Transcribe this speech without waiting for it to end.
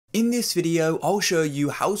In this video, I'll show you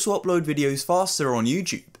how to upload videos faster on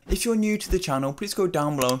YouTube. If you're new to the channel, please go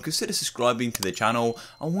down below and consider subscribing to the channel,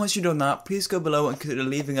 and once you've done that, please go below and consider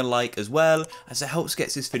leaving a like as well, as it helps get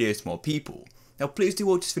this video to more people. Now please do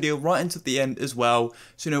watch this video right until the end as well,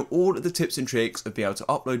 so you know all of the tips and tricks of being able to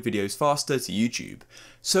upload videos faster to YouTube.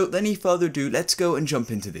 So without any further ado, let's go and jump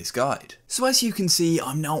into this guide. So as you can see,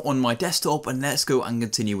 I'm now on my desktop and let's go and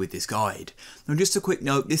continue with this guide. Now just a quick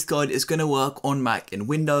note, this guide is going to work on Mac and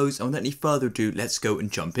Windows, and without any further ado, let's go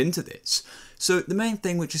and jump into this. So the main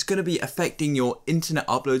thing which is going to be affecting your internet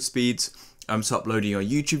upload speeds, so uploading your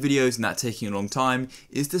YouTube videos and that taking a long time,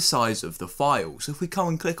 is the size of the file. So if we come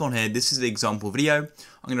and click on here, this is the example video.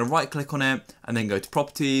 I'm going to right click on it and then go to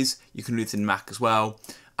properties. You can do this in Mac as well.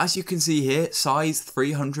 As you can see here, size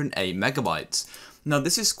 308 megabytes. Now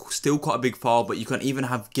this is still quite a big file, but you can even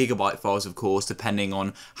have gigabyte files of course, depending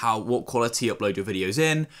on what quality you upload your videos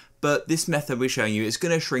in. But this method we're showing you is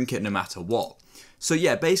going to shrink it no matter what. So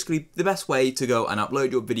yeah, basically the best way to go and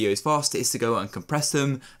upload your videos faster is to go and compress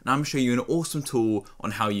them, and I'm showing you an awesome tool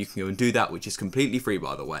on how you can go and do that, which is completely free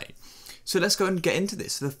by the way. So let's go and get into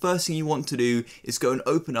this. So the first thing you want to do is go and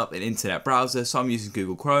open up an internet browser. So I'm using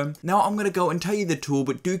Google Chrome. Now I'm going to go and tell you the tool,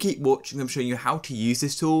 but do keep watching. I'm showing you how to use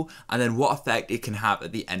this tool and then what effect it can have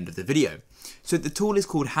at the end of the video. So the tool is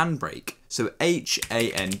called Handbrake. So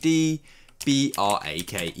Handbrake,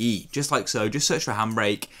 just like so. Just search for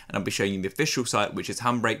Handbrake and I'll be showing you the official site, which is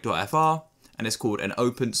handbrake.fr, and it's called an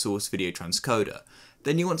open source video transcoder.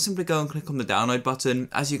 Then you want to simply go and click on the download button.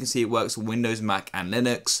 As you can see, it works on Windows, Mac and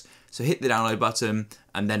Linux. So hit the download button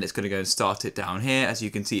and then it's going to go and start it down here. As you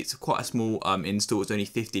can see, it's quite a small install. It's only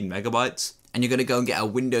 15 megabytes. And you're going to go and get a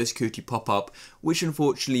Windows security pop-up, which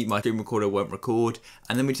unfortunately my screen recorder won't record.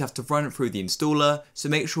 And then we just have to run it through the installer. So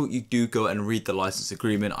make sure you do go and read the license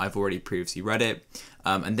agreement. I've already previously read it.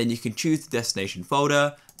 And then you can choose the destination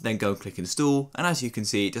folder, then go and click install. And as you can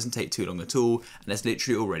see, it doesn't take too long at all. And it's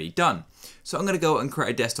literally already done. So I'm going to go and create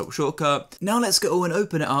a desktop shortcut. Now let's go and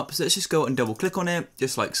open it up. So let's just go and double click on it,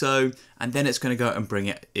 just like so. And then it's going to go and bring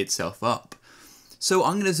it itself up. So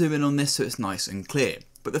I'm going to zoom in on this so it's nice and clear.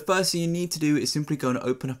 But the first thing you need to do is simply go and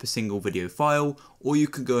open up a single video file, or you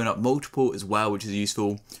can go and up multiple as well, which is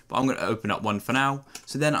useful, but I'm going to open up one for now.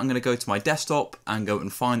 So then I'm going to go to my desktop and go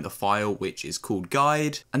and find the file, which is called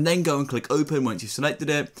guide, and then go and click open once you've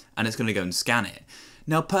selected it, and it's going to go and scan it.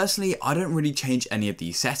 Now personally, I don't really change any of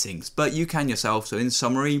these settings, but you can yourself. So in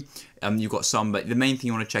summary, you've got some, but the main thing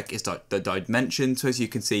you want to check is the dimension. So as you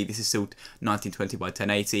can see, this is still 1920 by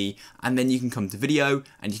 1080, and then you can come to video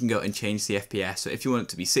and you can go and change the FPS. So if you want it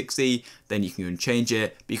to be 60, then you can go and change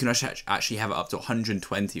it, but you can actually have it up to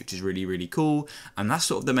 120, which is really, really cool. And that's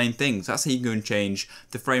sort of the main thing. So that's how you can go and change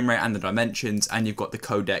the frame rate and the dimensions, and you've got the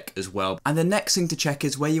codec as well. And the next thing to check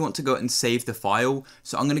is where you want to go and save the file.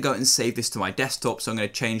 So I'm going to go and save this to my desktop. So I'm going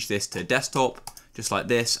to change this to desktop, just like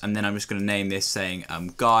this, and then I'm just going to name this saying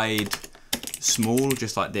guide small,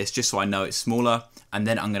 just like this, just so I know it's smaller. And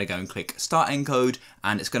then I'm going to go and click start encode,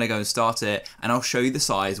 and it's going to go and start it, and I'll show you the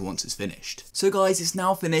size once it's finished. So guys, it's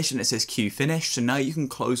now finished and it says Q finished, so now you can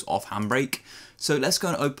close off Handbrake. So let's go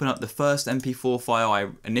and open up the first MP4 file I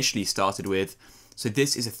initially started with. So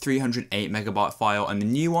this is a 308 megabyte file, and the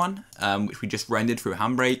new one, which we just rendered through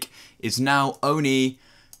Handbrake, is now only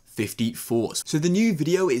 54. So the new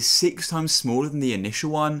video is 6 times smaller than the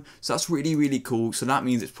initial one, so that's really, really cool. So that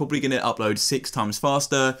means it's probably going to upload 6 times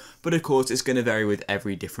faster, but of course it's going to vary with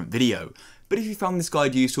every different video. But if you found this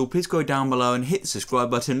guide useful, please go down below and hit the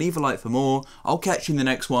subscribe button, leave a like for more. I'll catch you in the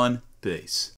next one. Peace.